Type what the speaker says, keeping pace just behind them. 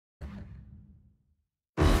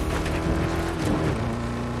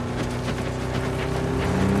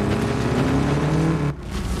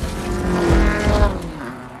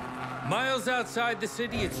miles outside the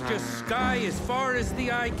city, it's just sky as far as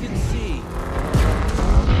the eye can see.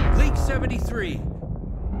 League 73.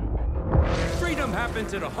 Freedom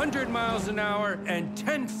happens at 100 miles an hour and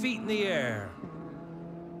 10 feet in the air.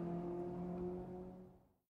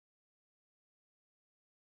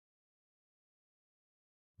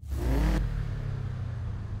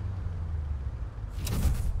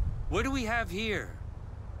 What do we have here?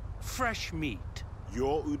 Fresh meat.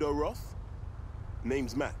 You're Udo Roth?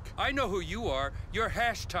 Name's Mac. I know who you are. You're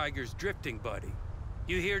Hash Tiger's drifting buddy.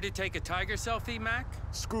 You here to take a tiger selfie, Mac?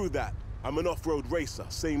 Screw that. I'm an off-road racer,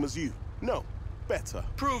 same as you. No, better.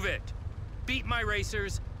 Prove it. Beat my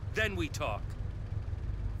racers, then we talk.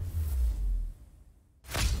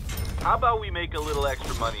 How about we make a little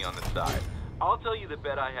extra money on the side? I'll tell you the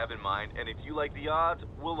bet I have in mind, and if you like the odds,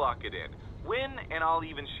 we'll lock it in. Win, and I'll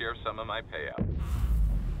even share some of my payout.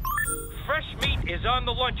 Fresh meat is on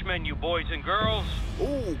the lunch menu, boys and girls.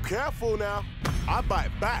 Ooh, careful now. I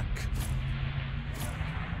bite back.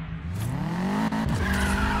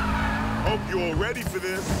 Hope you're ready for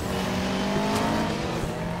this.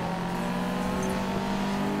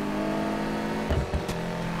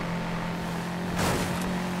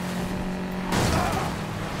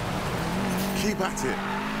 Keep at it.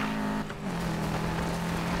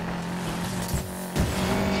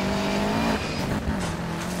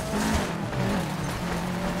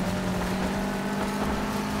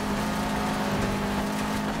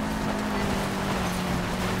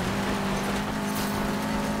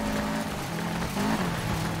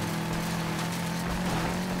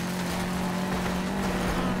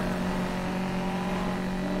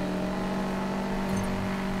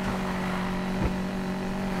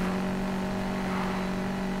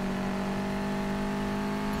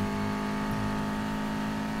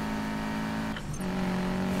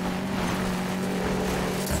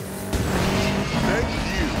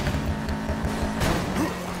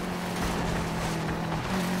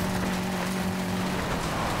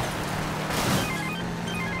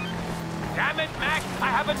 Damn it, Mac! I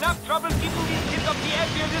have enough trouble keeping these kids off the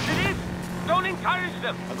airfield as it is! Don't encourage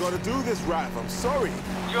them! I gotta do this, Raph. I'm sorry.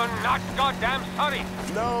 You're not goddamn sorry!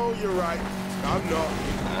 No, you're right. I'm not.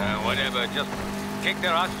 Whatever. Just kick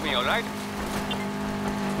their ass for me, all right?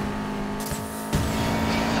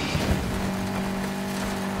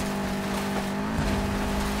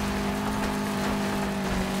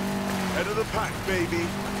 Head of the pack, baby.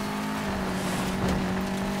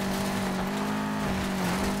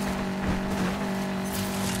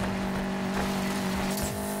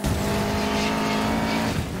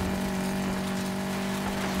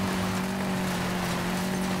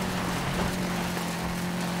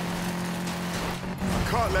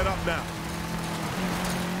 Can't let up now.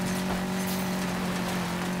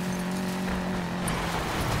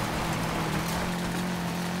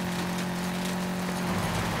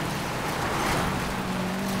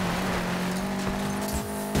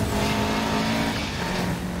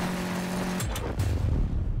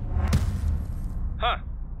 Huh,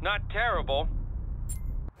 not terrible.